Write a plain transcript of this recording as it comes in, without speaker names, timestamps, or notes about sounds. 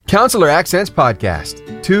Counselor Accents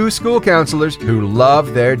Podcast. Two school counselors who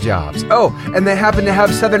love their jobs. Oh, and they happen to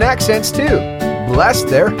have Southern accents too. Bless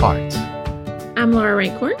their hearts. I'm Laura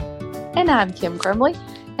Rancourt. And I'm Kim Crumley.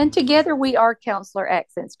 And together we are Counselor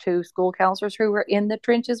Accents, two school counselors who are in the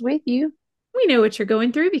trenches with you. We know what you're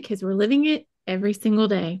going through because we're living it every single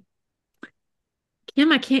day.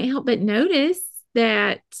 Kim, I can't help but notice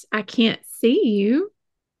that I can't see you.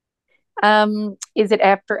 Is it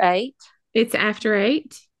after 8? It's after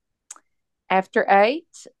 8. After 8,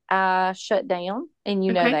 I shut down, and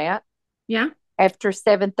you know that. Yeah. After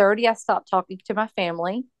 7:30, I stopped talking to my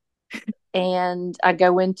family, and I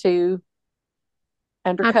go into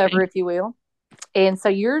undercover, if you will. And so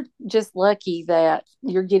you're just lucky that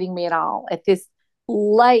you're getting me at all at this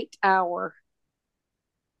late hour,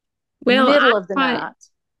 middle of the night.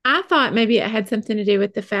 I thought maybe it had something to do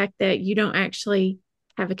with the fact that you don't actually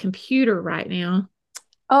have a computer right now.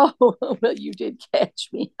 Oh, well, you did catch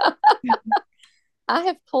me. I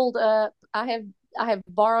have pulled up, I have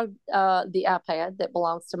borrowed the iPad that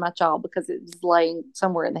belongs to my child because it was laying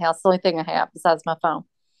somewhere in the house. It's the only thing I have besides my phone.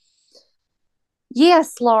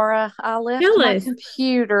 Yes, Laura, I left my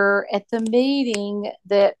computer at the meeting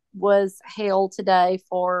that was held today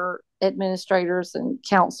for administrators and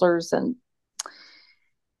counselors, and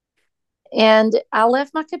I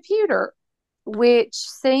left my computer, which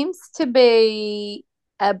seems to be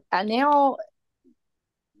now.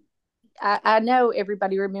 I know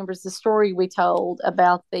everybody remembers the story we told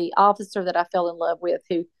about the officer that I fell in love with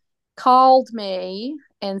who called me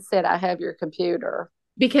and said, I have your computer.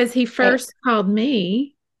 Because he first called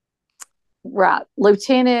me. Right.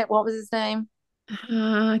 Lieutenant, what was his name?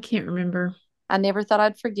 I can't remember. I never thought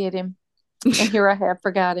I'd forget him. And here I have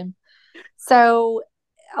forgot him. So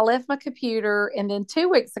I left my computer. And then 2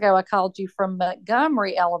 weeks ago, I called you from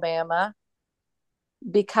Montgomery, Alabama,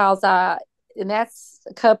 because and that's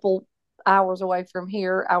a couple hours away from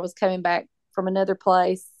here. I was coming back from another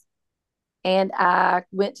place, and I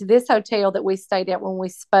went to this hotel that we stayed at when we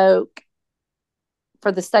spoke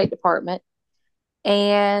for the State Department,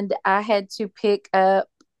 and I had to pick up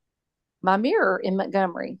my mirror in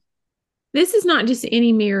Montgomery. This is not just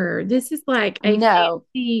any mirror. This is like a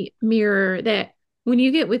fancy mirror that when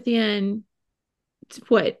you get within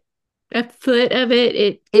a foot of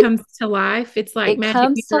it comes to life. It's like magic. It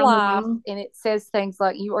comes to life, and it says things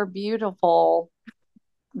like, you are beautiful.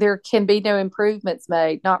 There can be no improvements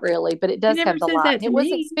made. Not really, but it does come to life. It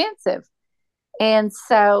was expensive. And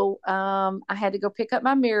so I had to go pick up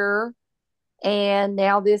my mirror, and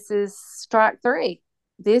now this is strike 3.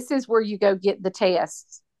 This is where you go get the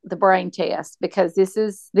test, the brain test, because this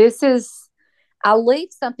is I leave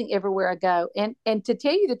something everywhere I go. And to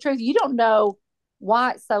tell you the truth, you don't know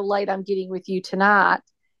why it's so late I'm getting with you tonight.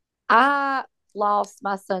 I lost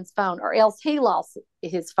my son's phone, or else he lost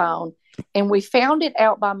his phone, and we found it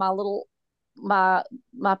out by my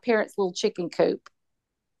parents' little chicken coop.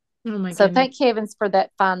 Oh my so goodness. Thank heavens for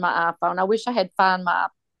that Find My iPhone. I wish I had Find My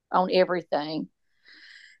on everything.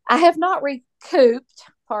 I have not recouped,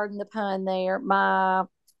 pardon the pun there, my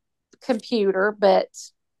computer, but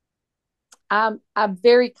I'm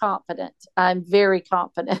very confident. I'm very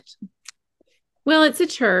confident. Well, it's a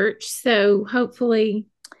church, so hopefully.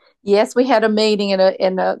 Yes, we had a meeting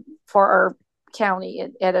for our county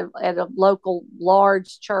at a local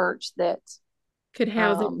large church that could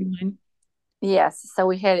house everyone. Yes, so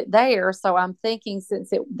we had it there. So I'm thinking,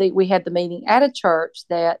 since we had the meeting at a church,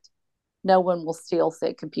 that no one will steal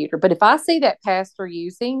said computer. But if I see that pastor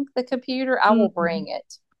using the computer, I will bring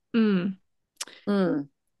it. Mm. Mm.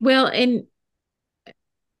 Well, and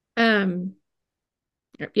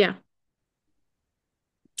yeah.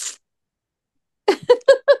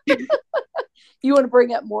 You want to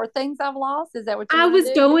bring up more things I've lost? Is that what I was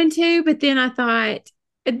going to, but then I thought,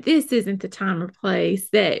 this isn't the time or place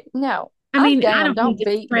that. No. I mean, I don't need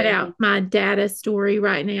to spread out my data story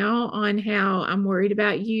right now on how I'm worried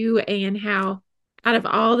about you and how out of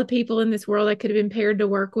all the people in this world I could have been paired to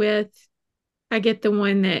work with, I get the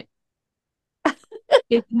one that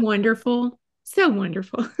is wonderful. So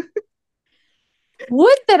wonderful.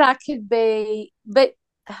 Would that I could be, but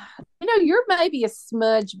you're maybe a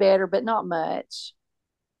smudge better, but not much.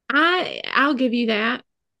 I'll give you that.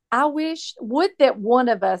 I would that one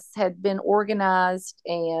of us had been organized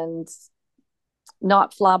and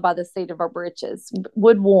not fly by the seat of our britches.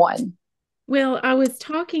 Would one? Well, I was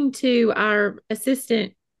talking to our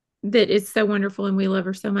assistant that is so wonderful, and we love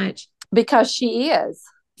her so much. Because she is.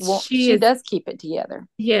 Well, she does keep it together.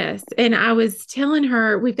 Yes. And I was telling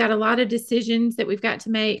her we've got a lot of decisions that we've got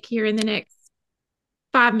to make here in the next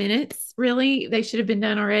 5 minutes. Really, they should have been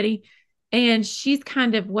done already. And she's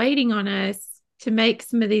kind of waiting on us to make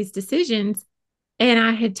some of these decisions. And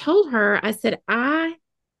I had told her, I said, I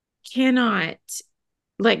cannot,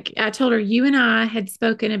 like, I told her, you and I had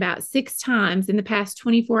spoken about 6 times in the past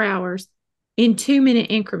 24 hours in 2-minute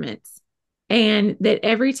increments. And that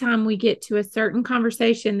every time we get to a certain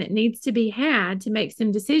conversation that needs to be had to make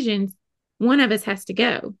some decisions, one of us has to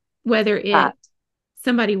go, whether it's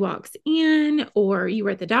somebody walks in or you were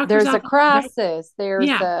at the doctor's office. There's a crisis. There's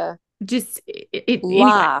just life.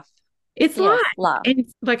 Anyway, it's life. Life. And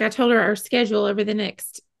like I told her our schedule over the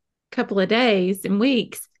next couple of days and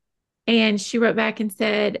weeks. And she wrote back and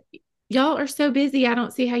said, y'all are so busy. I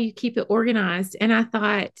don't see how you keep it organized. And I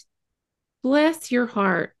thought, bless your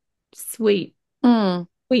heart, sweet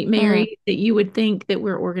Mary, that you would think that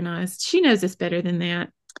we're organized. She knows us better than that.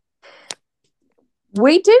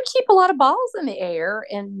 We do keep a lot of balls in the air,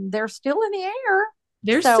 and they're still in the air.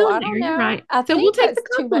 They're still in the air, you're right. So we'll take the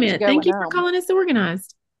compliment. Thank you for calling us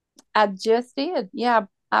organized. I just did. Yeah,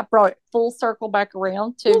 I brought it full circle back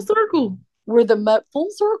around to full circle. We're the full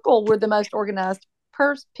circle. We're the most organized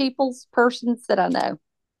persons that I know.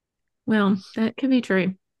 Well, that could be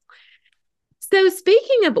true. So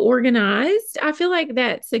speaking of organized, I feel like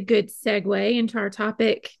that's a good segue into our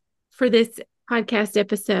topic for this podcast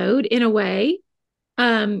episode in a way.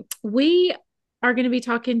 We are going to be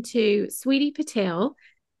talking to Sweety Patel,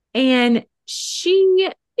 and she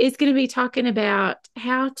is going to be talking about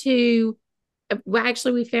how to, well,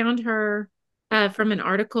 actually we found her from an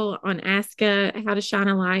article on ASCA, how to shine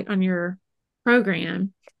a light on your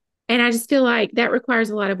program. And I just feel like that requires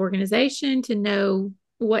a lot of organization to know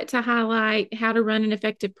what to highlight, how to run an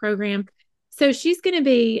effective program. So she's going to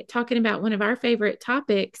be talking about one of our favorite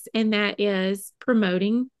topics, and that is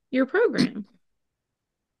promoting your program.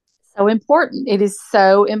 So important. It is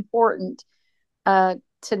so important to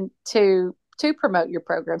promote your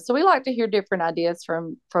program. So we like to hear different ideas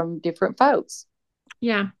from different folks.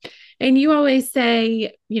 Yeah. And you always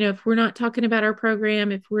say, if we're not talking about our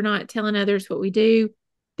program, if we're not telling others what we do,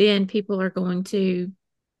 then people are going to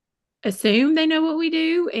assume they know what we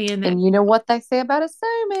do. And you know what they say about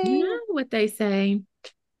assuming. You know what they say.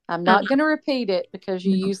 I'm not going to repeat it because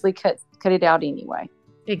you usually cut it out anyway.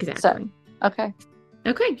 Exactly. So, okay.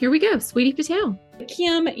 Okay, here we go. Sweety Patel.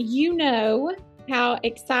 Kim, you know how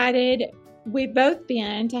excited we've both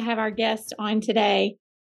been to have our guest on today.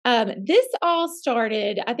 This all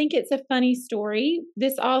started, I think it's a funny story.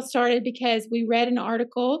 This all started because we read an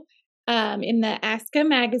article in the ASCA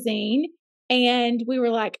magazine, and we were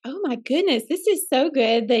like, oh my goodness, this is so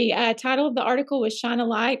good. The title of the article was Shine a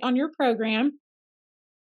Light on Your Program.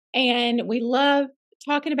 And we love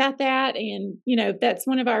talking about that. And, that's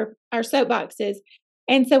one of our soapboxes.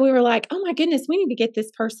 And so we were like, oh my goodness, we need to get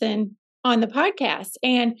this person on the podcast.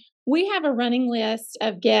 And we have a running list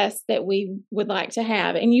of guests that we would like to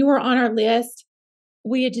have. And you were on our list.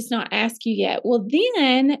 We had just not asked you yet. Well,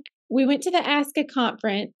 then we went to the ASCA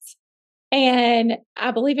conference, and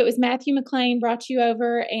I believe it was Matthew McLean brought you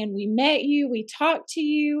over, and we met you, we talked to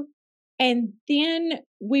you. And then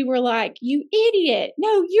we were like, you idiot.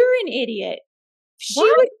 No, you're an idiot.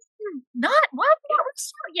 Why did not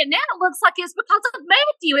reach out yet? Now it looks like it's because of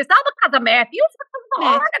Matthew. It's not because of Matthew. It's because of the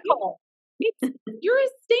article. You're a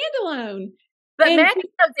standalone. But Matthew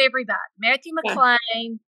knows everybody. Matthew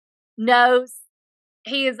McLean knows,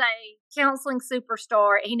 he is a counseling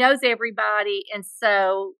superstar. He knows everybody. And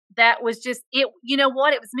so that was just it. You know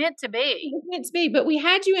what? It was meant to be. It was meant to be. But we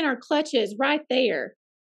had you in our clutches right there.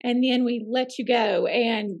 And then we let you go.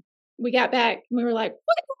 And we got back and we were like,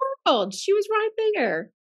 what in the world? She was right there.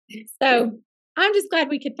 So I'm just glad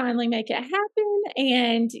we could finally make it happen,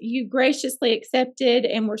 and you graciously accepted,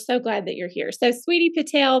 and we're so glad that you're here. So Sweety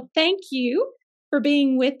Patel, thank you for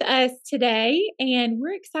being with us today, and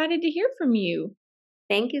we're excited to hear from you.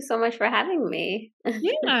 Thank you so much for having me.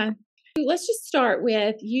 Yeah. Let's just start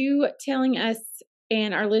with you telling us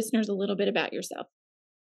and our listeners a little bit about yourself.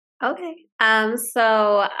 Okay.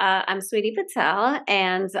 So I'm Sweety Patel,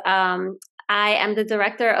 and I am the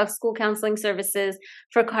Director of School Counseling Services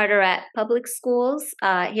for Carteret Public Schools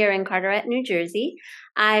here in Carteret, New Jersey.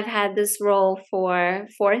 I've had this role for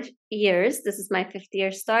 4 years. This is my 5th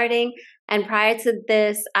year starting. And prior to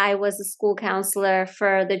this, I was a school counselor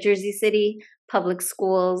for the Jersey City Public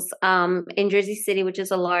Schools in Jersey City, which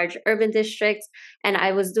is a large urban district. And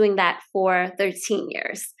I was doing that for 13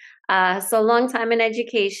 years. So a long time in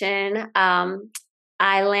education.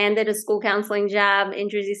 I landed a school counseling job in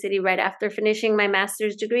Jersey City right after finishing my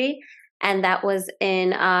master's degree. And that was in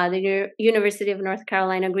the University of North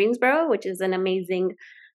Carolina, Greensboro, which is an amazing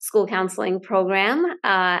school counseling program.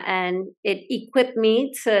 And it equipped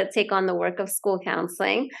me to take on the work of school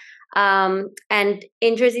counseling. And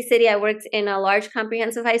in Jersey City, I worked in a large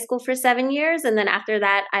comprehensive high school for 7 years. And then after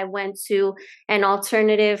that, I went to an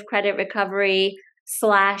alternative credit recovery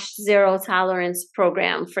 / zero tolerance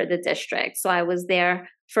program for the district. So I was there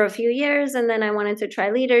for a few years, and then I wanted to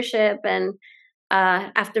try leadership. And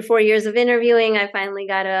after 4 years of interviewing, I finally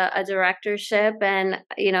got a directorship. And,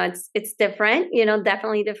 it's different,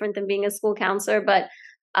 definitely different than being a school counselor. But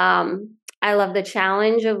I love the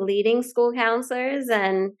challenge of leading school counselors.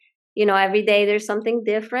 And every day there's something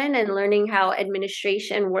different, and learning how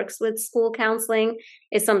administration works with school counseling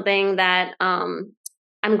is something that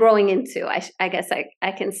I'm growing into, I guess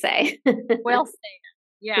I can say. Well said.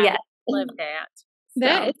 Yeah. Love that.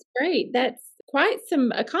 That is great. That's quite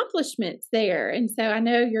some accomplishments there. And so I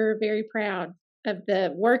know you're very proud of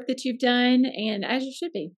the work that you've done, and as you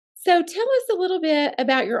should be. So tell us a little bit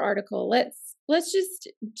about your article. Let's just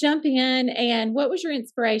jump in. And what was your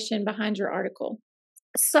inspiration behind your article?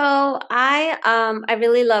 So I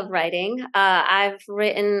really love writing. I've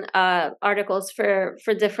written articles for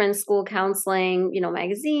different school counseling,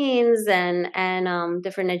 magazines and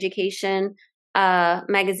different education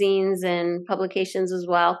magazines and publications as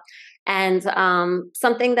well. And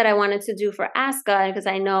something that I wanted to do for ASCA, because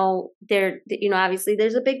I know obviously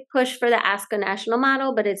there's a big push for the ASCA national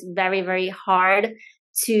model, but it's very, very hard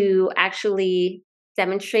to actually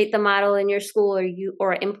demonstrate the model in your school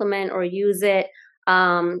or implement or use it.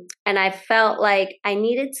 And I felt like I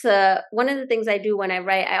needed to, one of the things I do when I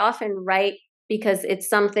write, I often write because it's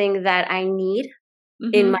something that I need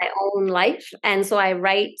in my own life. And so I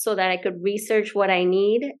write so that I could research what I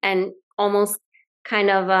need and almost kind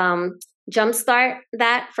of jumpstart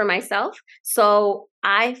that for myself. So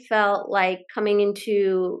I felt like coming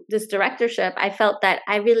into this directorship, I felt that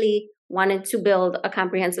I really wanted to build a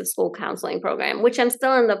comprehensive school counseling program, which I'm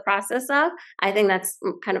still in the process of. I think that's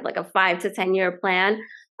kind of like a 5 to 10 year plan.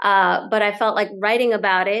 But I felt like writing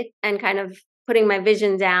about it and kind of putting my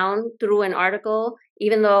vision down through an article,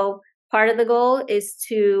 even though part of the goal is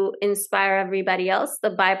to inspire everybody else, the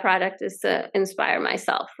byproduct is to inspire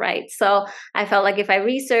myself, right? So I felt like if I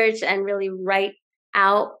research and really write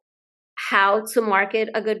out how to market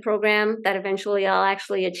a good program, that eventually I'll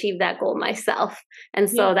actually achieve that goal myself. And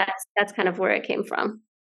so that's kind of where it came from.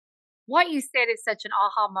 What you said is such an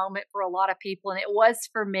aha moment for a lot of people. And it was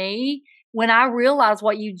for me when I realized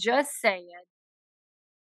what you just said.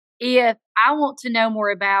 If I want to know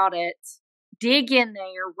more about it, dig in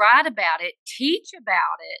there, write about it, teach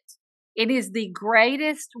about it. It is the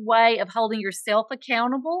greatest way of holding yourself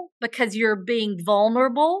accountable because you're being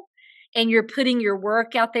vulnerable and you're putting your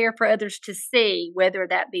work out there for others to see, whether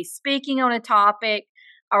that be speaking on a topic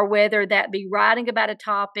or whether that be writing about a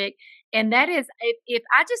topic. And that is, if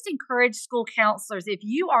I just encourage school counselors, if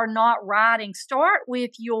you are not writing, start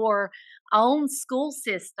with your own school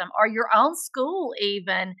system or your own school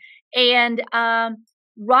even. And,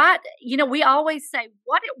 right, we always say,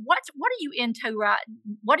 what are you into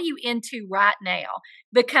right now?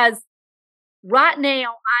 Because right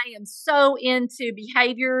now I am so into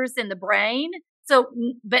behaviors in the brain. So,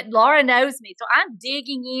 but Laura knows me, so I'm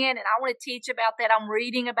digging in and I want to teach about that. I'm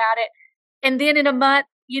reading about it, and then in a month,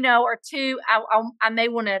 or two, I may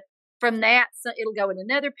want to from that. So it'll go in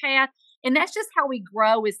another path, and that's just how we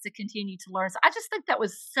grow, is to continue to learn. So I just think that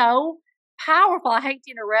was so powerful. I hate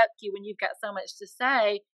to interrupt you when you've got so much to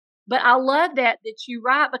say, but I love that you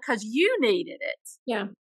write because you needed it. Yeah.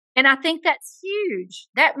 And I think that's huge.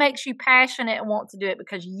 That makes you passionate and want to do it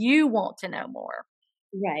because you want to know more.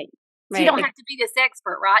 Right. So you don't have to be this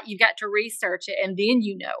expert, right? You've got to research it and then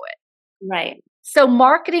you know it. Right. So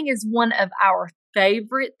marketing is one of our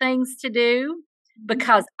favorite things to do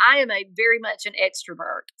because I am very much an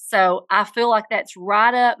extrovert. So I feel like that's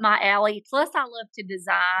right up my alley. Plus I love to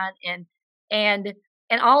design and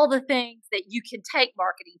all the things that you can take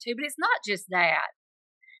marketing to, but it's not just that.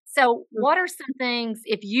 So what are some things,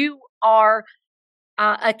 if you are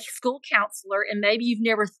a school counselor and maybe you've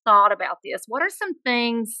never thought about this, what are some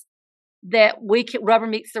things that rubber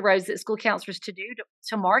meets the roads that school counselors to do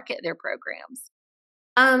to market their programs?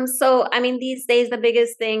 So, I mean, these days, the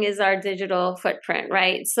biggest thing is our digital footprint,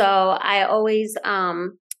 right? So I always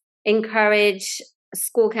encourage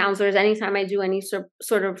school counselors, anytime I do any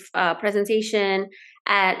sort of presentation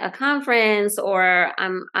at a conference, or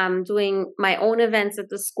I'm doing my own events at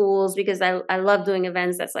the schools, because I love doing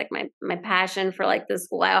events. That's like my passion for like the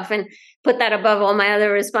school. I often put that above all my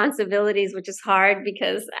other responsibilities, which is hard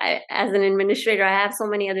because as an administrator, I have so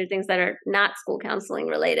many other things that are not school counseling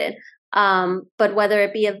related. But whether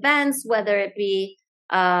it be events, whether it be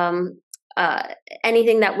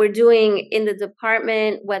anything that we're doing in the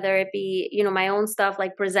department, whether it be, my own stuff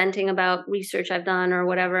like presenting about research I've done or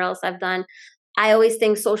whatever else I've done, I always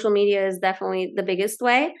think social media is definitely the biggest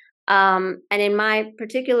way. And in my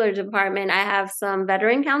particular department, I have some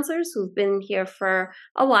veteran counselors who've been here for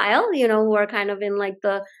a while, who are kind of in like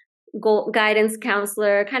the guidance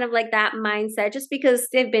counselor, kind of like that mindset, just because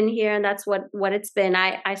they've been here and that's what it's been.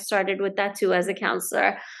 I started with that too as a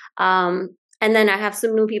counselor. And then I have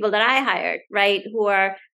some new people that I hired, right, who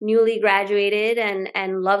are newly graduated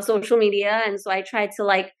and love social media. And so I try to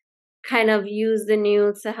like kind of use the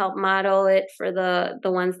new to help model it for the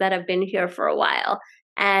ones that have been here for a while.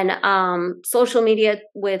 And social media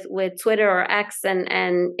with Twitter or X and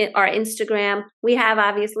our Instagram, we have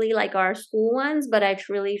obviously like our school ones, but I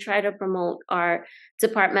really try to promote our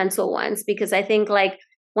departmental ones, because I think like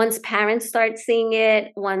once parents start seeing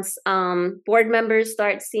it, once board members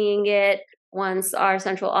start seeing it, once our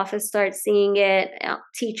central office starts seeing it,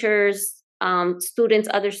 teachers, students,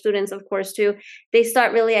 other students, of course, too, they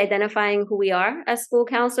start really identifying who we are as school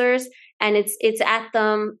counselors. And it's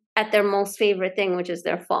at their most favorite thing, which is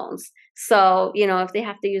their phones. So, if they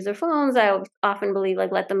have to use their phones, I often believe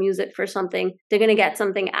like let them use it for something they're going to get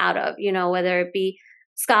something out of, whether it be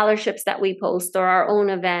scholarships that we post or our own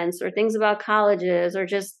events or things about colleges or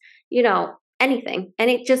just, anything.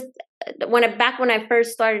 And it just, when I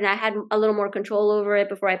first started and I had a little more control over it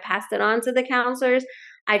before I passed it on to the counselors,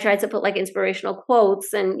 I tried to put like inspirational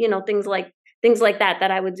quotes and, things like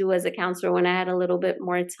that I would do as a counselor when I had a little bit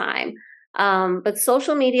more time. But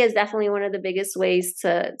social media is definitely one of the biggest ways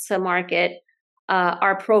to market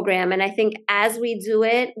our program. And I think as we do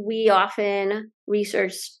it, we often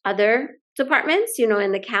research other departments,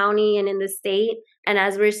 in the county and in the state. And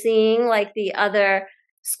as we're seeing like the other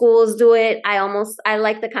schools do it, I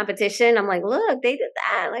like the competition. I'm like, look, they did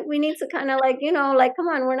that. Like, we need to kind of like, like, come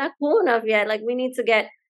on, we're not cool enough yet. Like, we need to get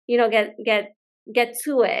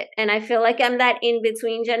to it. And I feel like I'm that in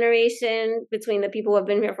between generation between the people who have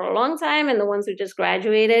been here for a long time and the ones who just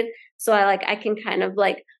graduated. So I can kind of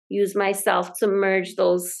like use myself to merge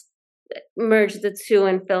the two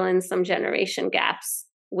and fill in some generation gaps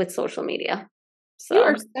with social media. So you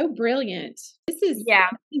are so brilliant. This is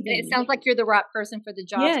it sounds like you're the right person for the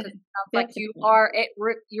job. Yes, it sounds like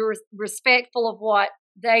you're respectful of what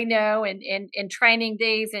they know and training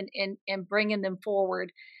these and bringing them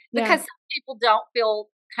forward, because some people don't feel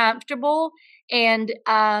comfortable. And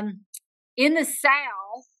in the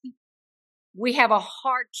South, we have a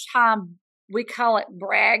hard time. We call it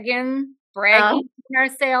bragging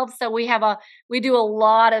ourselves. So we do a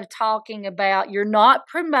lot of talking about you're not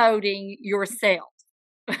promoting yourself.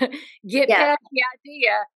 Get past the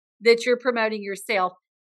idea that you're promoting yourself.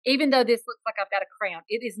 Even though this looks like I've got a crown,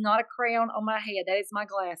 it is not a crown on my head. That is my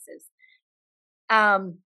glasses.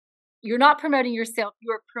 You're not promoting yourself.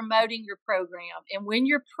 You are promoting your program. And when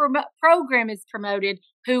your program is promoted,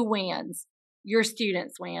 who wins? Your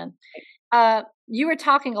students win. You were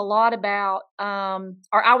talking a lot about,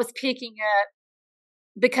 or I was picking up,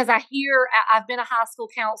 because I've been a high school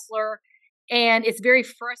counselor, and it's very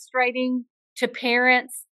frustrating to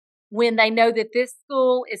parents when they know that this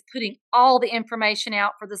school is putting all the information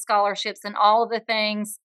out for the scholarships and all of the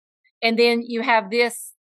things. And then you have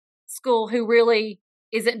this school who really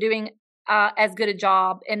isn't doing as good a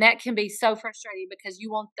job. And that can be so frustrating because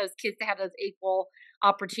you want those kids to have those equal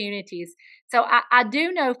opportunities. So I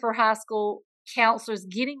do know for high school counselors,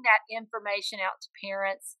 getting that information out to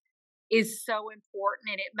parents is so important,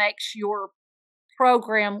 and it makes your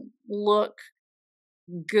program look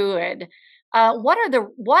good. What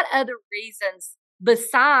other reasons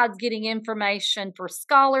besides getting information for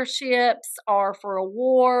scholarships or for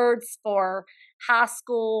awards for high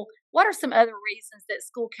school? What are some other reasons that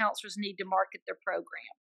school counselors need to market their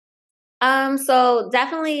program? So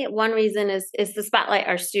definitely one reason is to spotlight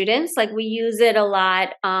our students. Like, we use it a lot.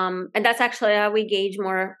 And that's actually how we gain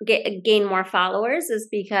more followers, is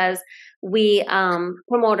because we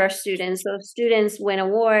promote our students. So if students win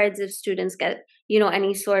awards, if students get,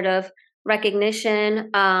 any sort of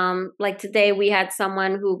recognition, like today we had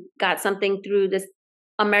someone who got something through this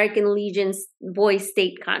American Legion's Boys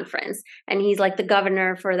State Conference, and he's like the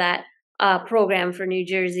governor for that program for New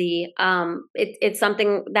Jersey. It's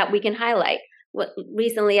something that we can highlight.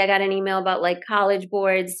 Recently, I got an email about like college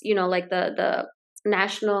boards, like the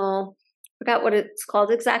national, I forgot what it's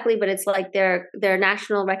called exactly, but it's like their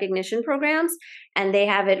national recognition programs, and they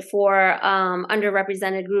have it for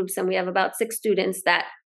underrepresented groups, and we have about 6 students that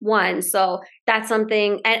won. So that's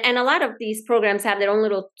something, and a lot of these programs have their own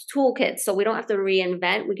little toolkits, so we don't have to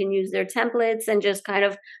reinvent. We can use their templates and just kind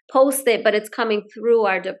of post it, but it's coming through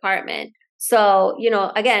our department. So,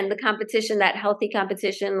 again, the competition, that healthy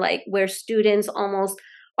competition, like where students almost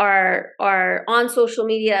are on social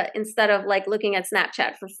media instead of like looking at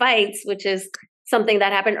Snapchat for fights, which is something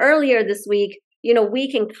that happened earlier this week.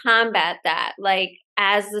 We can combat that. Like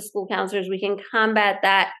as the school counselors, we can combat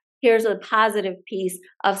that. Here's a positive piece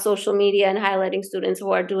of social media and highlighting students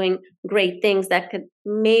who are doing great things that could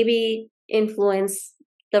maybe influence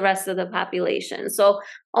the rest of the population. So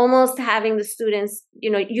almost having the students,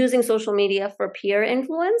 using social media for peer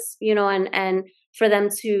influence, and for them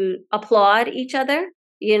to applaud each other,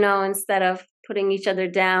 instead of putting each other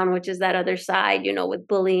down, which is that other side, with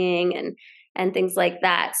bullying and things like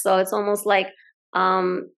that. So it's almost like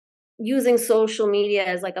using social media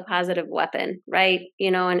as like a positive weapon, right?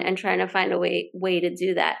 And trying to find a way to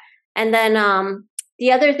do that. And then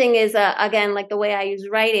the other thing is, again, like the way I use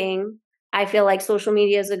writing, I feel like social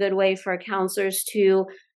media is a good way for counselors to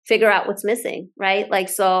figure out what's missing, right? Like,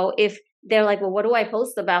 so if they're like, well, what do I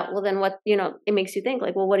post about? Well, then what, it makes you think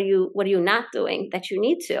like, well, what are you not doing that you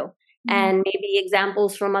need to? Mm-hmm. And maybe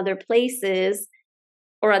examples from other places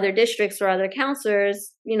or other districts or other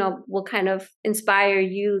counselors, will kind of inspire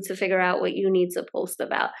you to figure out what you need to post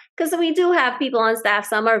about. Because we do have people on staff,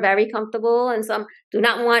 some are very comfortable and some do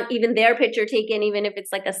not want even their picture taken, even if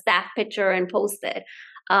it's like a staff picture and posted.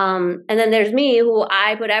 And then there's me, who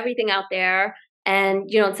I put everything out there. And,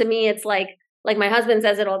 to me, it's like my husband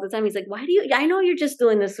says it all the time. He's like, I know you're just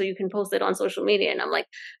doing this so you can post it on social media. And I'm like,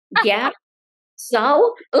 yeah.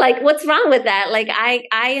 So like, what's wrong with that? Like,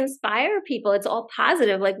 I inspire people. It's all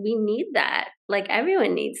positive. Like, we need that. Like,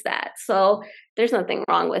 everyone needs that. So there's nothing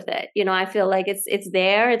wrong with it. I feel like it's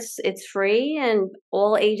there. It's free, and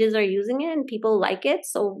all ages are using it, and people like it.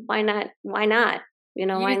 So why not? Why not?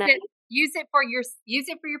 Why not? Use it for your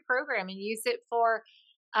programming. Use it for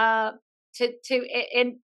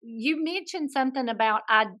and you mentioned something about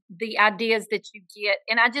the ideas that you get,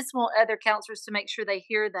 and I just want other counselors to make sure they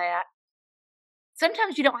hear that.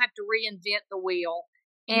 Sometimes you don't have to reinvent the wheel.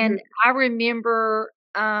 And I remember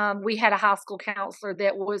we had a high school counselor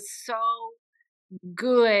that was so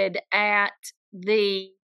good at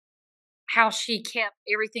how she kept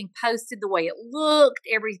everything posted the way it looked.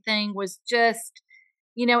 Everything was just,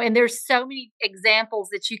 and there's so many examples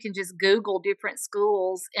that you can just Google different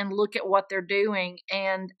schools and look at what they're doing.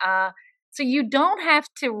 And so you don't have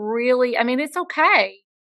to really, it's okay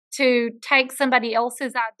to take somebody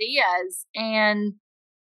else's ideas and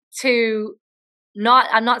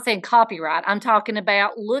I'm not saying copyright. I'm talking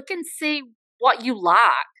about look and see what you like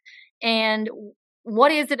and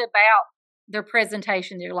what is it about their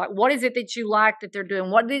presentation they're like. What is it that you like that they're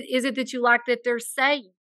doing? What is it that you like that they're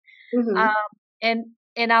saying? Mm-hmm.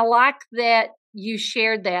 And I like that you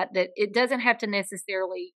shared that it doesn't have to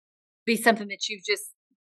necessarily be something that you've just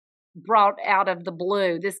brought out of the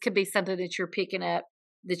blue. This could be something that you're picking up,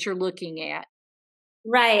 that you're looking at.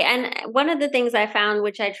 Right. And one of the things I found,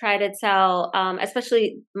 which I try to tell,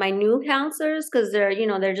 especially my new counselors, because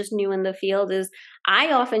they're just new in the field, is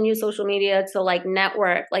I often use social media to like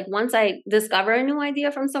network. Like once I discover a new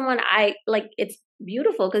idea from someone, it's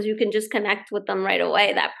beautiful because you can just connect with them right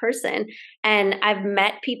away, that person. And I've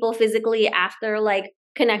met people physically after like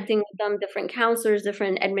connecting with them, different counselors,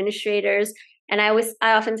 different administrators. And I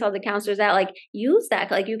often tell the counselors that like use that,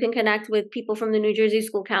 like you can connect with people from the New Jersey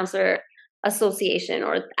School Counselor Association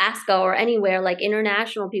or ASCA or anywhere, like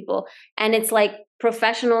international people. And it's like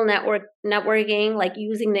professional networking, like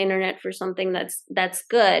using the internet for something that's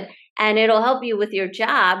good. And it'll help you with your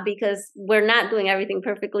job because we're not doing everything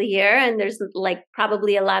perfectly here. And there's like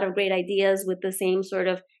probably a lot of great ideas with the same sort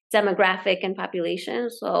of demographic and population.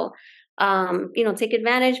 So, take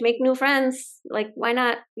advantage, make new friends. Like, why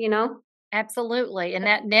not, Absolutely. And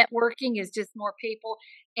that networking is just more people.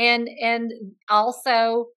 And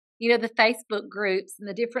also, the Facebook groups and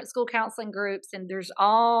the different school counseling groups, and there's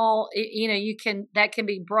all, that can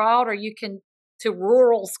be broad, or you can to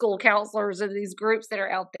rural school counselors or these groups that are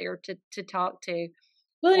out there to talk to.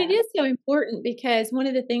 Well, it is so important because one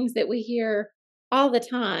of the things that we hear all the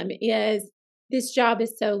time is this job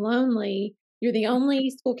is so lonely. You're the only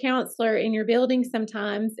school counselor in your building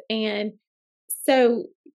sometimes. And so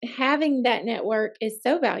having that network is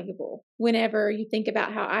so valuable whenever you think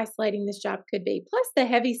about how isolating this job could be. Plus the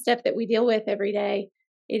heavy stuff that we deal with every day,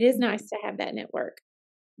 it is nice to have that network.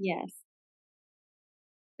 Yes.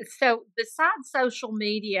 So besides social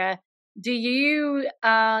media, do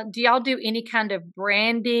y'all do any kind of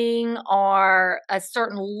branding or a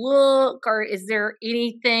certain look, or is there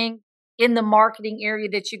anything in the marketing area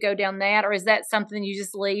that you go down that, or is that something you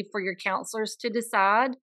just leave for your counselors to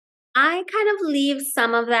decide? I kind of leave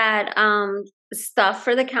some of that stuff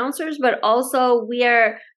for the counselors, but also we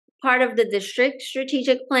are part of the district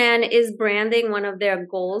strategic plan is branding. One of their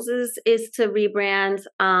goals is to rebrand.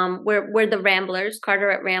 We're the Ramblers,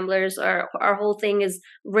 Carteret Ramblers. Our whole thing is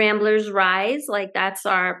Ramblers Rise. Like that's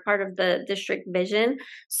our part of the district vision.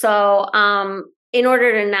 So in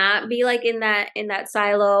order to not be like in that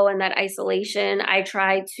silo and that isolation, I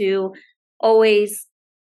try to always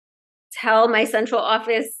tell my central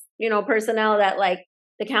office, personnel that like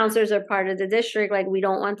the counselors are part of the district. Like we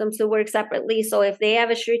don't want them to work separately. So if they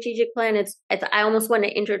have a strategic plan, it's I almost want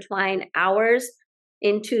to intertwine ours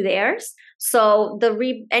into theirs. So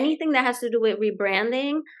anything that has to do with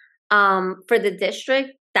rebranding for the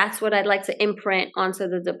district, that's what I'd like to imprint onto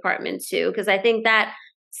the department too, because I think that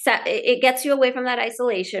it gets you away from that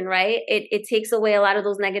isolation, right? It takes away a lot of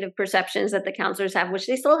those negative perceptions that the counselors have, which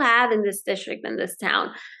they still have in this district and this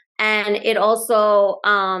town. And it also,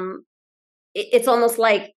 it's almost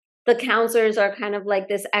like the counselors are kind of like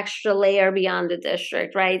this extra layer beyond the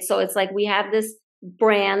district, right? So it's like we have this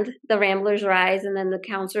brand, the Ramblers Rise, and then the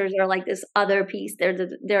counselors are like this other piece.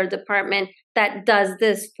 They're a department that does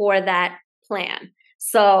this for that plan.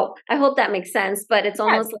 So I hope that makes sense, but it's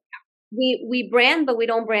almost like we brand, but we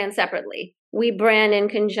don't brand separately. We brand in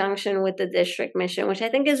conjunction with the district mission, which I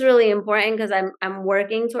think is really important because I'm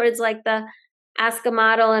working towards like the ASCA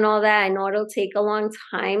model and all that. I know it'll take a long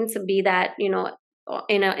time to be that,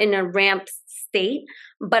 in a ramp state,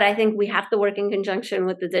 but I think we have to work in conjunction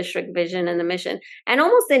with the district vision and the mission and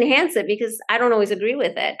almost enhance it, because I don't always agree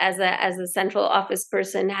with it as a central office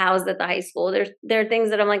person housed at the high school. There are things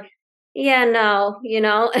that I'm like, yeah, no,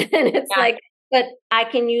 and it's like, but I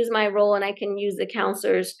can use my role and I can use the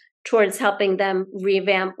counselors towards helping them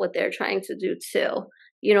revamp what they're trying to do too,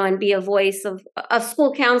 and be a voice of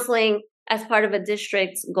school counseling as part of a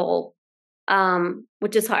district's goal,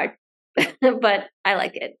 which is hard, but I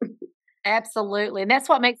like it. Absolutely. And that's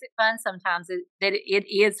what makes it fun sometimes, that it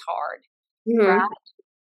is hard, right?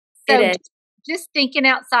 So it is. Just thinking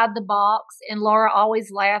outside the box, and Laura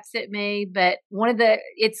always laughs at me, but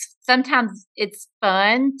sometimes it's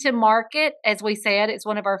fun to market. As we said, it's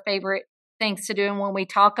one of our favorite things to do. And when we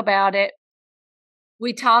talk about it,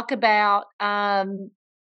 we talk about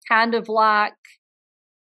kind of like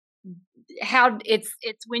how it's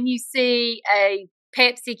when you see a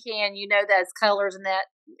Pepsi can, those colors and that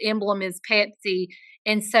emblem is Pepsi.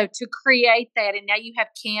 And so to create that, and now you have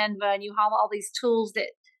Canva and you have all these tools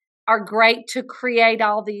that are great to create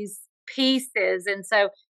all these pieces. And so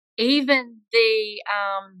even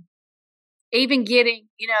getting,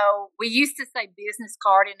 we used to say business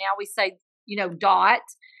card and now we say, dot.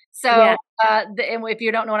 So, and if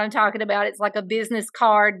you don't know what I'm talking about, it's like a business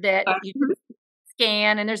card that you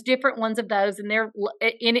scan, and there's different ones of those, and they're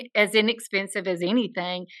as inexpensive as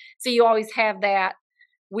anything. So you always have that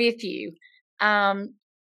with you.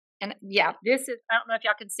 And this is, I don't know if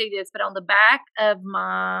y'all can see this, but on the back of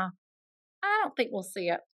I don't think we'll see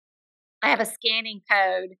it. I have a scanning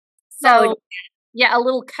code. So a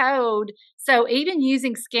little code. So even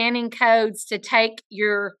using scanning codes to take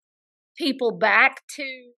your people back to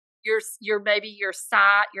your maybe your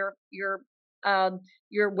site, your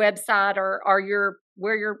website or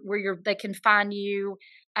where they can find you,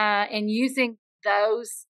 and using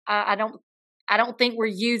those. I don't think we're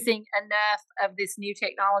using enough of this new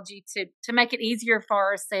technology to make it easier for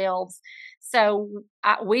ourselves. So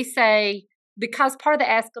we say, because part of the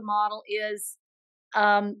ASCA model is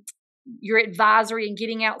your advisory and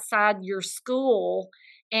getting outside your school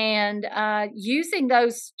and using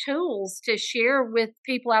those tools to share with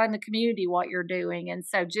people out in the community what you're doing. And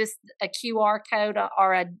so just a QR code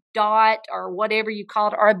or a dot or whatever you call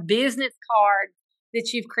it, or a business card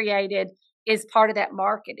that you've created is part of that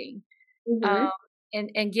marketing.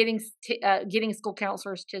 And getting school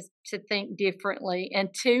counselors to think differently and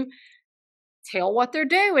to tell what they're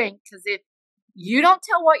doing. Because if you don't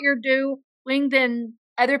tell what you're doing, then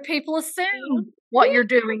other people assume what you're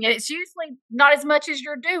doing, and it's usually not as much as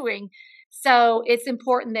you're doing. So it's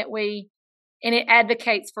important that and it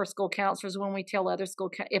advocates for school counselors when we tell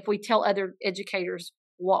if we tell other educators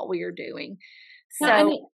what we are doing.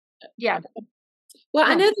 So, Well,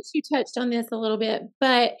 I know that you touched on this a little bit,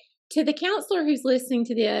 but to the counselor who's listening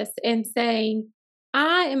to this and saying,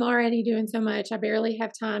 I am already doing so much, I barely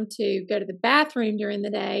have time to go to the bathroom during the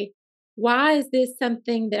day. Why is this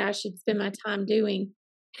something that I should spend my time doing?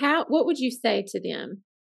 What would you say to them?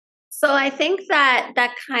 So I think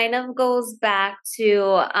that kind of goes back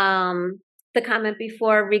to the comment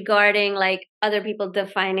before regarding like other people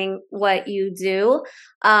defining what you do.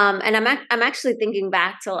 And I'm actually thinking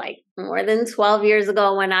back to like more than 12 years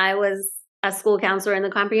ago when I was a school counselor in the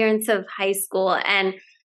comprehensive high school. And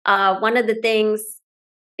one of the things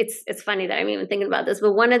it's funny that I'm even thinking about this,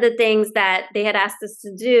 but one of the things that they had asked us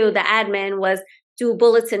to do, the admin, was do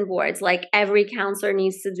bulletin boards. Like every counselor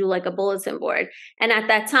needs to do like a bulletin board. And at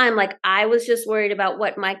that time, like I was just worried about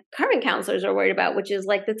what my current counselors are worried about, which is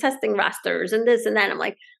like the testing rosters and this and that. I'm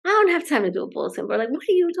like, I don't have time to do a bulletin board. Like, what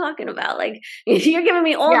are you talking about? Like, you're giving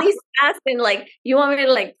me all these tasks and like, you want me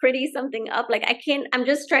to like pretty something up? Like, I can't, I'm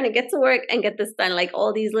just trying to get to work and get this done. Like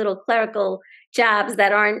all these little clerical jobs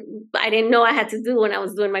that I didn't know I had to do when I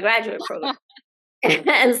was doing my graduate program.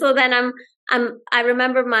 And so then I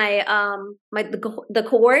remember the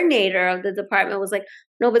coordinator of the department was like,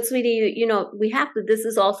 no, but sweetie, we have to, this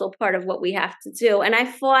is also part of what we have to do. And I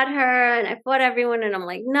fought her and I fought everyone. And I'm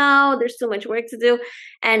like, no, there's too much work to do.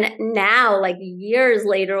 And now, like years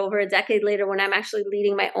later, over a decade later, when I'm actually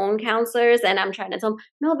leading my own counselors and I'm trying to tell them,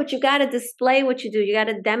 no, but you got to display what you do. You got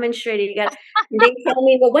to demonstrate it. They tell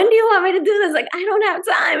me, well, when do you want me to do this? Like, I don't have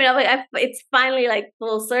time. And I'm like, it's finally like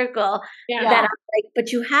full circle that I'm like,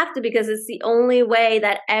 but you have to, because it's the only way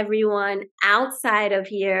that everyone outside of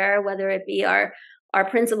here, whether it be our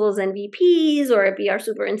principals and VPs or it be our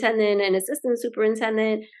superintendent and assistant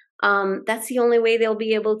superintendent, that's the only way they'll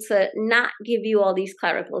be able to not give you all these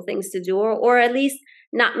clerical things to do, or at least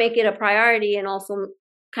not make it a priority, and also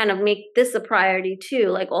kind of make this a priority too,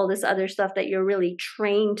 like all this other stuff that you're really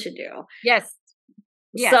trained to do. Yes.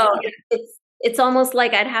 So it's almost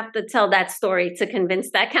like I'd have to tell that story to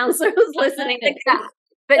convince that counselor who's listening.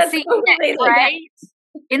 But see,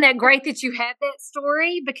 isn't that great that you had that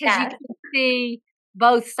story? Because you can see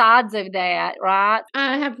both sides of that, right?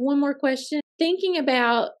 I have one more question. Thinking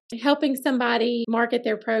about helping somebody market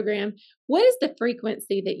their program, what is the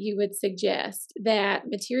frequency that you would suggest that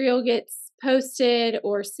material gets posted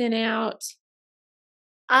or sent out?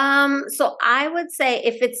 So I would say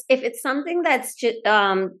if it's something that's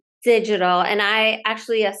digital, and I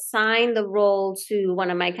actually assign the role to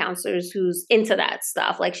one of my counselors who's into that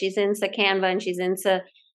stuff. Like she's into Canva and she's into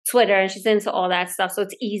Twitter and she's into all that stuff. So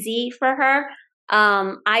it's easy for her.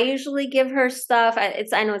 I usually give her stuff.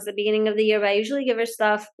 I know it's the beginning of the year, but I usually give her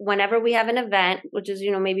stuff whenever we have an event, which is,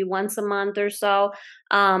 maybe once a month or so.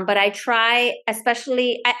 But I try,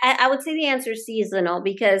 especially, I would say the answer is seasonal,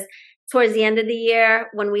 because towards the end of the year,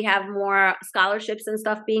 when we have more scholarships and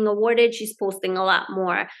stuff being awarded, she's posting a lot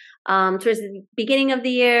more. Towards the beginning of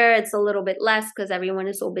the year, it's a little bit less because everyone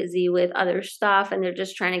is so busy with other stuff and they're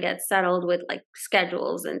just trying to get settled with like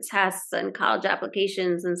schedules and tests and college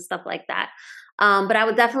applications and stuff like that. But I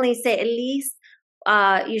would definitely say at least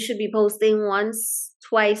you should be posting once,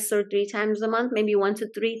 twice, or 3 times a month, maybe 1 to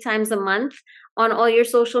 3 times a month on all your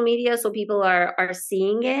social media, so people are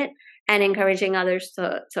seeing it and encouraging others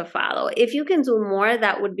to follow. If you can do more,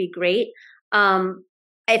 that would be great.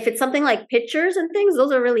 If it's something like pictures and things,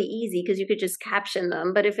 those are really easy because you could just caption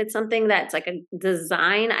them. But if it's something that's like a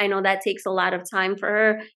design, I know that takes a lot of time for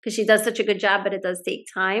her because she does such a good job, but it does take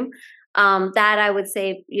time. That I would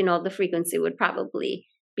say, the frequency would probably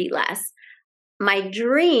be less. My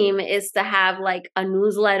dream is to have like a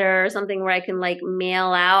newsletter or something where I can like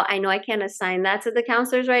mail out. I know I can't assign that to the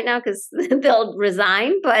counselors right now because they'll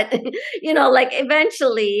resign, but like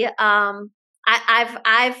eventually, I've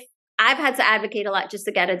had to advocate a lot just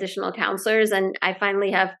to get additional counselors, and I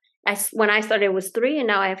finally have. When I started, it was 3, and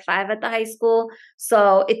now I have 5 at the high school.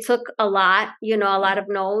 So it took a lot, a lot of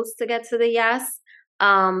no's to get to the yes.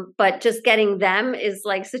 But just getting them is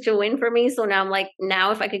like such a win for me. So now I'm like,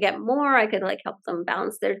 if I could get more, I could like help them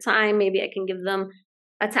balance their time. Maybe I can give them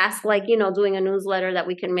a task like, doing a newsletter that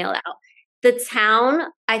we can mail out. The town,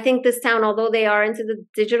 I think this town, although they are into the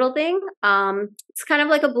digital thing, it's kind of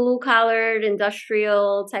like a blue collared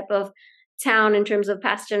industrial type of town in terms of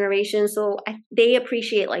past generations. So they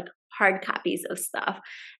appreciate like hard copies of stuff.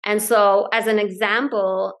 And so as an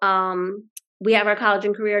example, we have our college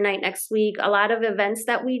and career night next week. A lot of events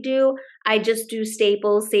that we do, I just do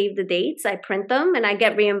staples, save the dates. I print them and I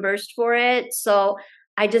get reimbursed for it. So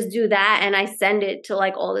I just do that and I send it to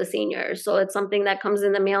like all the seniors. So it's something that comes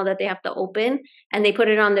in the mail that they have to open, and they put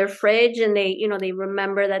it on their fridge, and they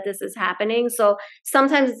remember that this is happening. So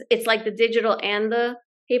sometimes it's like the digital and the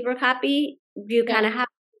paper copy. You kind of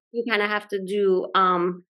have to do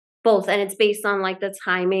both, and it's based on like the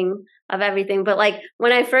timing of everything. But like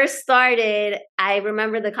when I first started, I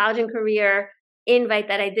remember the college and career invite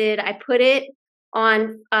that I did. I put it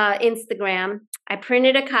on Instagram. I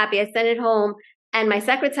printed a copy. I sent it home. And my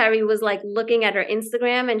secretary was like looking at her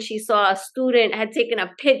Instagram, and she saw a student had taken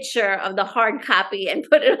a picture of the hard copy and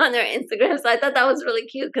put it on their Instagram. So I thought that was really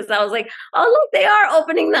cute, because I was like, oh, look, they are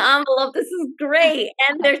opening the envelope. This is great.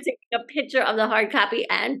 And they're taking a picture of the hard copy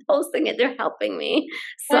and posting it. They're helping me.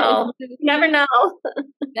 So you never know.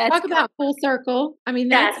 Talk about full circle. I mean,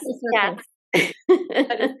 that's full circle. Yes.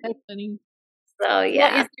 That is so funny. So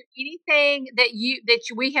yeah. Well, is there anything that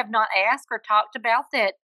we have not asked or talked about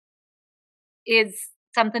that is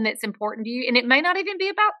something that's important to you? And it may not even be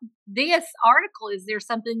about this article. Is there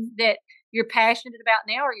something that you're passionate about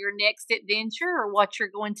now, or your next adventure, or what you're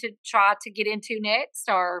going to try to get into next?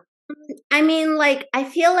 Or I mean, like, I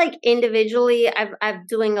feel like individually I'm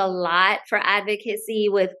doing a lot for advocacy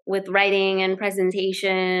with writing and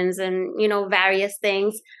presentations and, you know, various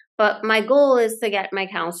things. But my goal is to get my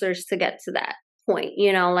counselors to get to that point.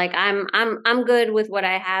 You know, like I'm good with what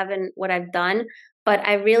I have and what I've done, but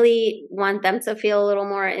I really want them to feel a little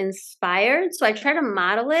more inspired. So I try to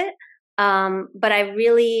model it. But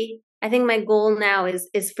I think my goal now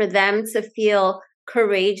is for them to feel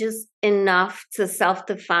courageous enough to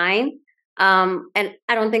self-define. And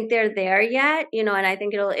I don't think they're there yet, you know, and I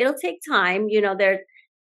think it'll take time. You know,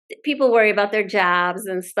 people worry about their jobs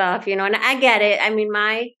and stuff, you know, and I get it. I mean,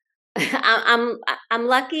 I'm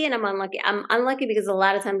lucky and I'm unlucky. I'm unlucky because a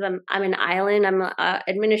lot of times I'm an island. I'm an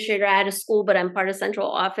administrator at a school, but I'm part of central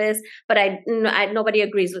office. But nobody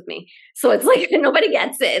agrees with me, so it's like nobody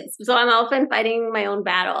gets it. So I'm often fighting my own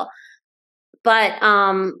battle. But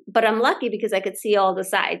I'm lucky because I could see all the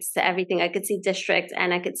sides to everything. I could see district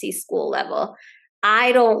and I could see school level.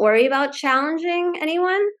 I don't worry about challenging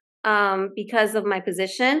anyone because of my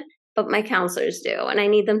position, but my counselors do, and I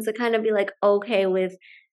need them to kind of be like okay with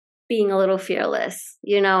being a little fearless,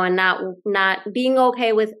 you know, and not being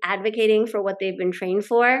okay with advocating for what they've been trained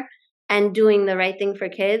for and doing the right thing for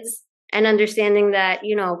kids, and understanding that,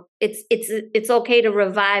 you know, it's okay to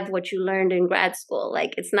revive what you learned in grad school.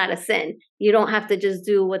 Like, it's not a sin. You don't have to just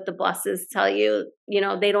do what the bosses tell you. You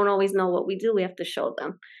know, they don't always know what we do. We have to show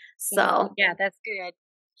them. So yeah, that's good.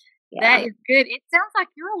 Yeah. That is good. It sounds like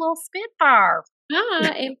you're a little spitfire.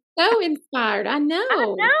 I am so inspired. I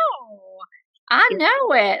know. I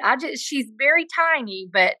know it. She's very tiny,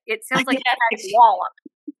 but it sounds like you had a wallop.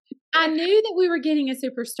 I knew that we were getting a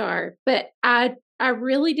superstar, but I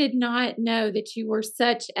really did not know that you were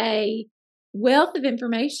such a wealth of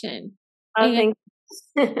information. Thank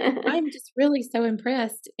you. I'm just really so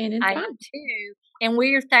impressed and inspired. I am too.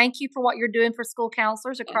 And thank you for what you're doing for school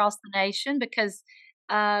counselors across the nation, because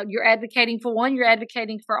you're advocating for one, you're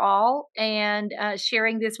advocating for all, and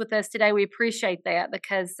sharing this with us today. We appreciate that,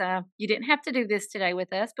 because you didn't have to do this today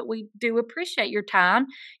with us, but we do appreciate your time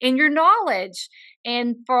and your knowledge,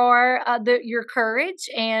 and for your courage,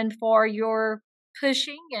 and for your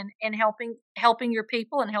pushing and helping your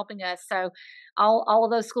people and helping us. So all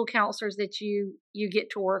of those school counselors that you get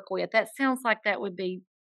to work with, that sounds like that would be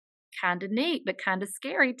kind of neat, but kind of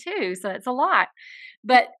scary too. So it's a lot.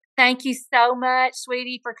 But thank you so much,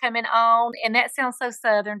 Sweety, for coming on. And that sounds so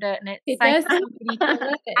Southern, doesn't it? It does.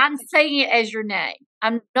 I'm saying it as your name.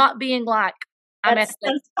 I'm not being like, I'm at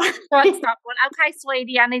the truck stop going, okay,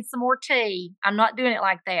 Sweety, I need some more tea. I'm not doing it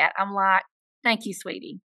like that. I'm like, thank you,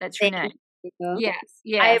 Sweety. That's your name. Yes.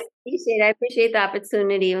 I appreciate the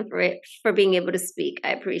opportunity for being able to speak.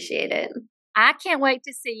 I appreciate it. I can't wait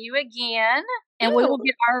to see you again. And we will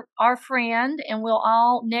get our friend, and we'll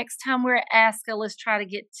all, next time we're at ASCA, let's try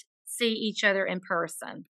to see each other in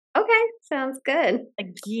person. Okay, sounds good.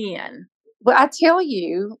 Again. Well, I tell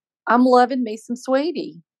you, I'm loving me some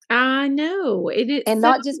Sweety. I know. It is, and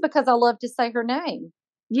not just because I love to say her name.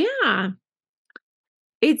 Yeah.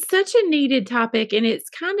 It's such a needed topic, and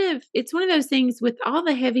it's one of those things with all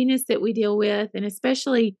the heaviness that we deal with, and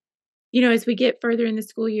especially, you know, as we get further in the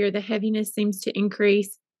school year, the heaviness seems to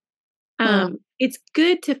increase. It's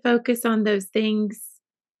good to focus on those things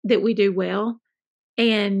that we do well,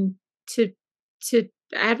 and to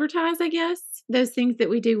advertise, I guess, those things that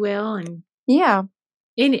we do well. And yeah.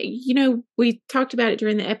 And, you know, we talked about it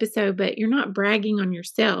during the episode, but you're not bragging on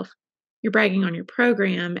yourself. You're bragging on your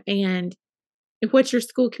program and what your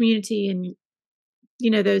school community and, you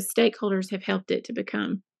know, those stakeholders have helped it to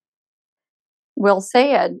become. Well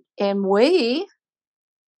said. And we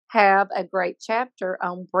have a great chapter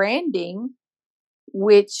on branding,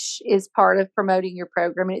 which is part of promoting your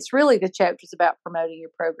program. And it's really, the chapter's about promoting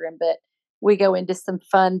your program, but we go into some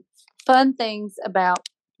fun things about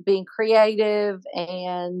being creative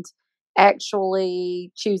and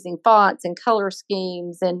actually choosing fonts and color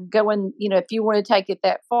schemes and going, you know, if you want to take it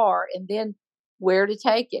that far, and then where to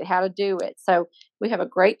take it, how to do it. So we have a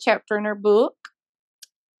great chapter in our book.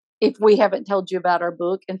 if we haven't told you about our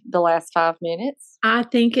book in the last 5 minutes. I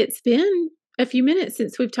think it's been a few minutes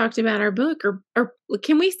since we've talked about our book, or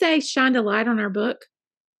can we say shined a light on our book?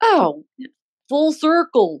 Oh, full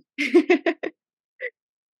circle.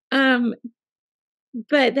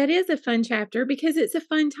 But that is a fun chapter because it's a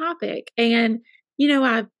fun topic. And,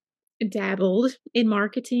 I dabbled in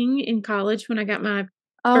marketing in college when I got my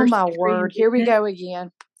Oh, my word. Here we go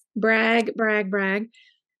again. Brag, brag, brag.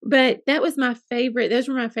 But that was my favorite. Those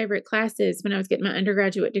were my favorite classes when I was getting my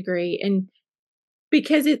undergraduate degree. And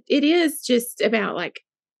because it is just about, like,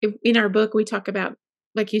 in our book, we talk about,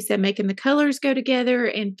 like you said, making the colors go together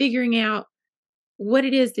and figuring out what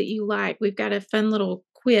it is that you like. We've got a fun little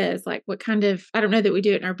quiz, like what kind of, I don't know that we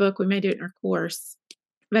do it in our book. We may do it in our course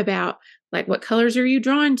about, like, what colors are you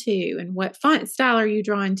drawn to and what font style are you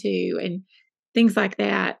drawn to and things like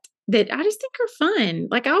that I just think are fun.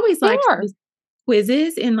 Like, I always liked those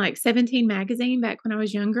quizzes in, like, 17 magazine back when I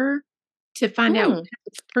was younger to find out what kind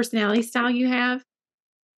of personality style you have.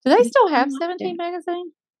 Do they still have 17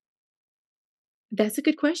 magazine? That's a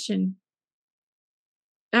good question.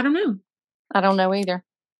 I don't know. I don't know either.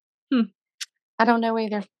 I don't know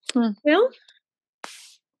either. Well,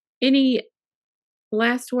 any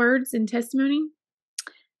last words and testimony?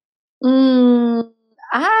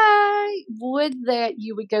 I would that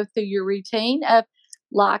you would go through your routine of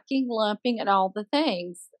locking, lumping, and all the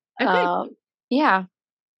things. Okay. Yeah.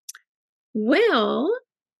 Well,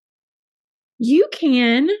 you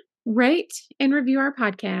can rate and review our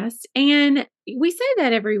podcast. And we say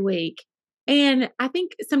that every week. And I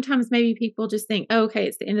think sometimes maybe people just think, oh, okay,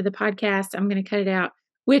 it's the end of the podcast, I'm going to cut it out.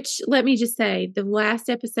 Which, let me just say, the last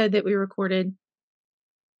episode that we recorded,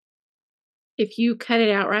 if you cut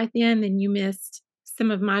it out right then you missed some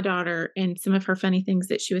of my daughter and some of her funny things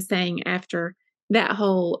that she was saying after that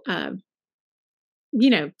whole,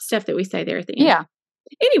 stuff that we say there at the end. Yeah.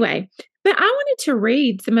 Anyway, but I wanted to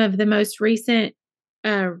read some of the most recent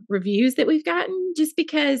reviews that we've gotten, just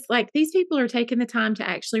because, like, these people are taking the time to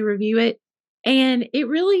actually review it. And it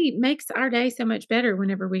really makes our day so much better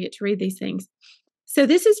whenever we get to read these things. So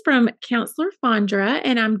this is from Counselor Fondra,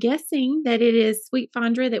 and I'm guessing that it is Sweet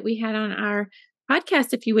Fondra that we had on our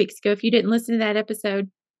podcast a few weeks ago. If you didn't listen to that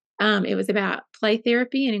episode, it was about play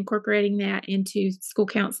therapy and incorporating that into school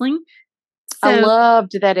counseling. So, I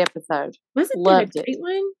loved that episode. Wasn't that a great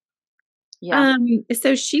one? Yeah.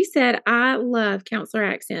 So she said, I love counselor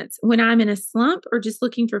accents. When I'm in a slump or just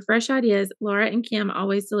looking for fresh ideas, Laura and Kim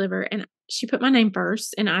always deliver. And she put my name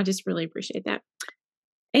first, and I just really appreciate that.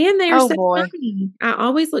 And they are so funny. I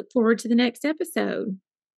always look forward to the next episode.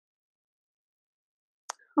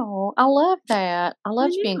 Oh, I love that. I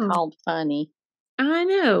love being called funny. I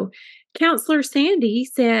know. Counselor Sandy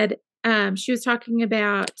said she was talking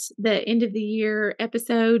about the end of the year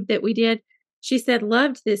episode that we did. She said,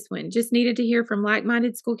 loved this one. Just needed to hear from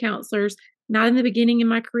like-minded school counselors, not in the beginning of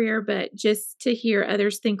my career, but just to hear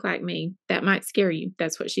others think like me. That might scare you.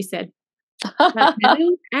 That's what she said.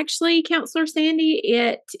 No, actually, Counselor Sandy,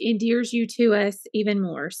 it endears you to us even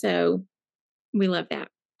more. So we love that.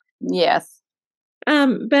 Yes.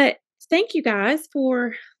 But thank you guys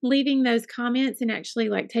for leaving those comments and actually,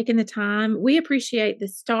 like, taking the time. We appreciate the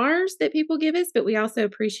stars that people give us, but we also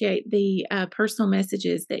appreciate the personal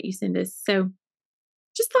messages that you send us. So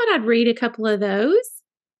just thought I'd read a couple of those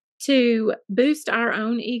to boost our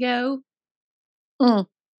own ego. And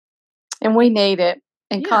we need it,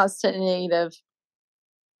 in constant need of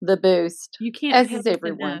the boost. You can't, as is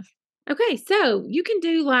everyone. Enough. Okay, so you can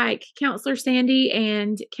do like Counselor Sandy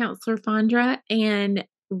and Counselor Fondra and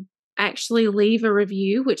actually leave a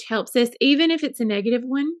review, which helps us, even if it's a negative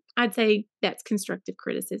one. I'd say that's constructive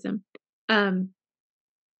criticism. Don't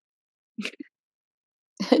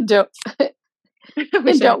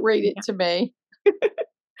read it to me.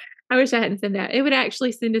 I wish I hadn't said that. It would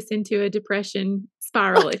actually send us into a depression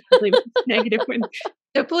spiral if you leave a negative one.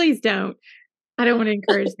 So please don't. I don't want to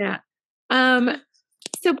encourage that.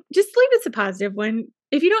 So just leave us a positive one.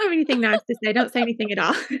 If you don't have anything nice to say, don't say anything at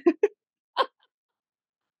all.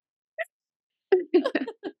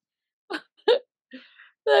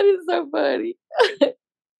 That is so funny.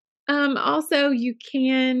 Also, you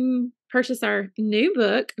can purchase our new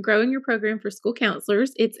book, Growing Your Program for School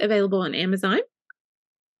Counselors. It's available on Amazon.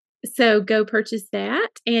 So go purchase that.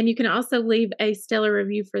 And you can also leave a stellar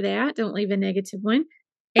review for that. Don't leave a negative one.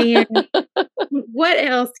 And what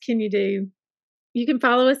else can you do? You can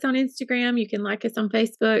follow us on Instagram. You can like us on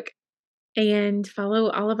Facebook and follow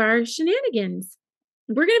all of our shenanigans.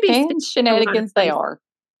 We're going to be shenanigans they are.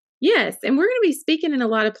 Yes. And we're going to be speaking in a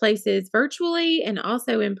lot of places virtually and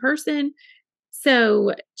also in person.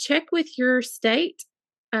 So check with your state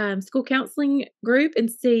school counseling group and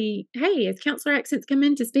see, hey, is Counselor Accents come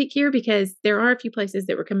in to speak here? Because there are a few places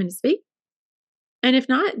that were coming to speak. And if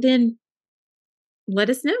not, then let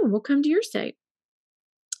us know and we'll come to your state.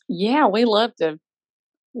 Yeah, we love to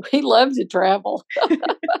travel.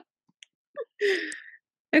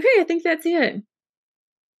 Okay, I think that's it.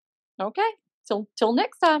 Okay. Till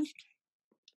next time.